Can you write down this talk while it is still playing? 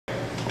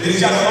that he's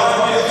got a lot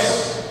of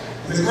gifts.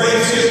 The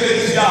greatest gift that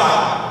he's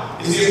got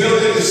is the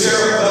ability to share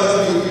it with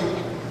other people.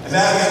 And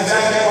that is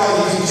exactly why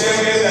he's a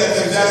champion. That's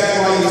exactly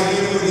why he's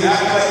able to be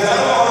accolades. I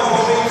don't know how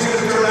the things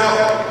going to turn out.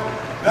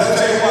 But I'll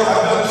tell you what,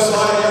 I've done this a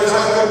lot of years.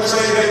 I've never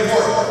traded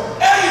for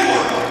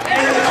anyone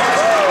in the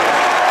country.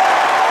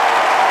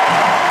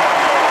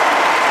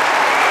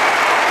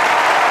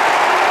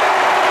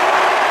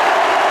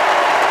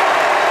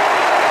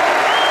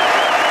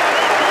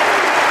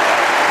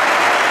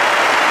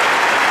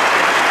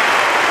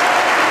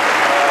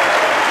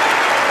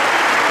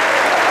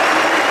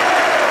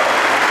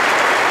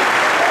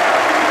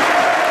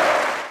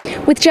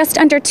 With just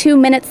under 2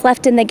 minutes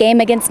left in the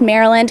game against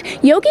Maryland,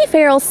 Yogi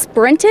Ferrell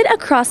sprinted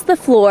across the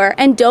floor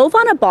and dove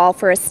on a ball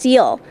for a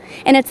steal.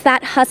 And it's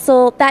that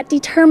hustle, that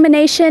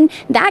determination,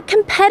 that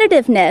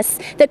competitiveness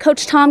that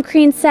Coach Tom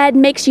Crean said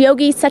makes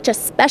Yogi such a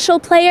special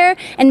player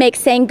and makes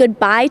saying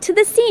goodbye to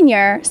the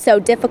senior so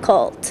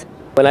difficult.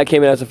 When I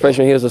came in as a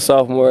freshman, he was a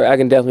sophomore. I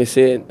can definitely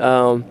see it.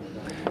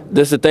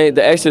 This is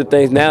the extra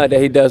things now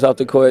that he does off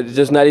the court. It's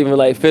just not even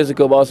like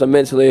physical, but also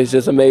mentally. It's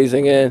just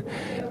amazing, and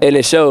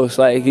it shows.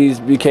 Like he's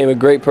became a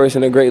great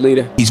person, a great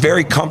leader. He's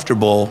very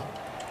comfortable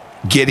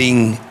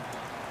getting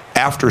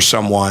after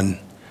someone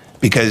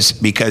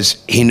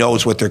because he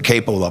knows what they're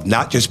capable of.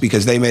 Not just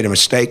because they made a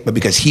mistake, but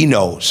because he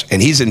knows and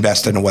he's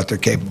invested in what they're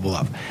capable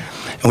of.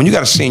 And when you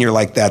got a senior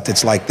like that,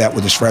 that's like that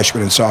with his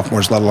freshmen and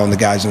sophomores, let alone the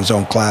guys in his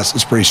own class,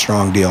 it's a pretty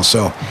strong deal.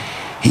 So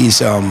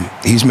he's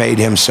made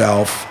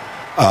himself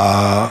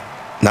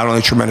not only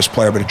a tremendous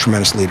player, but a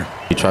tremendous leader.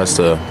 He tries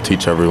to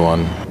teach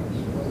everyone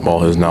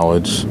all his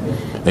knowledge,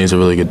 and he's a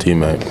really good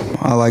teammate.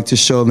 I like to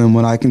show them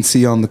what I can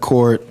see on the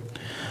court,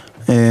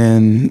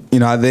 and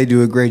they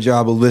do a great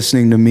job of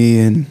listening to me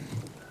and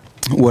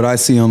what I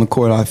see on the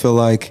court, I feel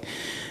like.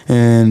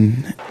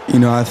 And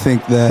I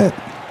think that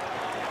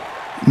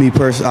me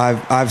personally,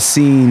 I've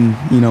seen,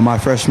 my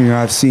freshman year,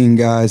 I've seen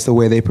guys, the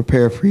way they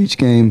prepare for each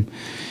game.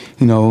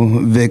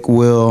 Vic,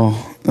 Will,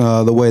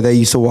 the way they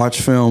used to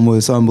watch film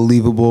was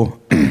unbelievable.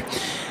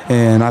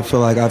 And I feel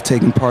like I've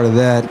taken part of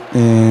that,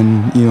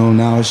 and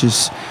now it's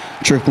just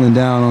trickling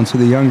down onto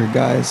the younger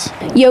guys.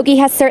 Yogi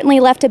has certainly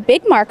left a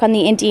big mark on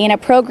the Indiana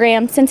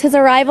program since his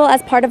arrival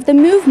as part of the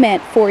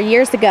movement 4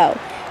 years ago.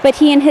 But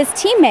he and his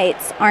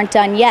teammates aren't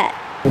done yet.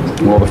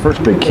 Well, the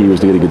first big key was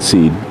to get a good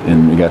seed,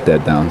 and we got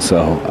that down.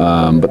 So,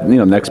 but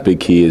next big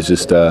key is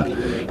just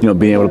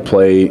being able to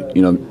play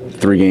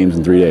 3 games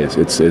in 3 days.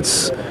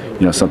 It's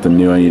something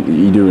new.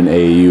 You do an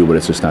AAU, but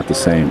it's just not the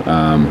same.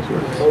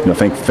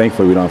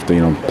 Thankfully we don't have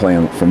to play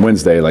them from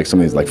Wednesday like some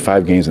of these, like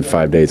 5 games in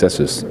 5 days.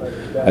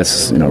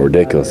 That's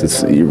ridiculous.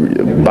 It's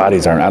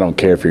bodies aren't. I don't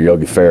care if you're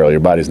Yogi Ferrell.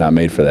 Your body's not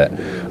made for that.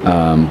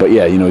 But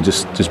yeah,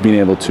 just being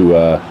able to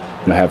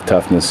have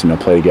toughness,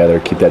 play together,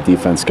 keep that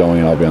defense going,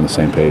 and all be on the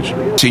same page.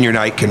 Senior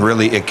night can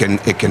really it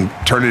can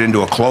turn it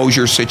into a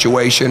closure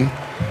situation,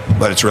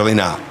 but it's really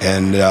not.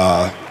 And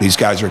these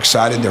guys are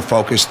excited. They're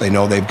focused. They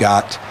know they've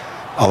got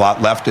a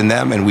lot left in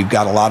them, and we've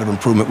got a lot of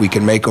improvement we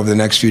can make over the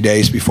next few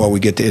days before we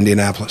get to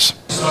Indianapolis.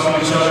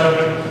 Stuff each other,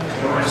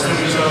 we're going to stick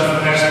each other for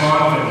the next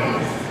month,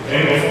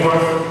 and April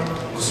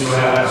 4th, we'll see what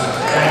happens.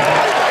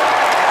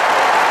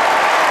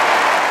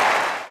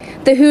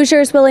 The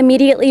Hoosiers will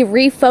immediately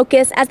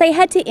refocus as they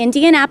head to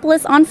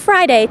Indianapolis on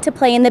Friday to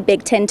play in the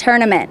Big Ten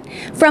tournament.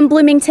 From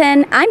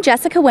Bloomington, I'm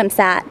Jessica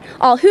Wimsatt,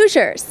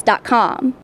 allhoosiers.com.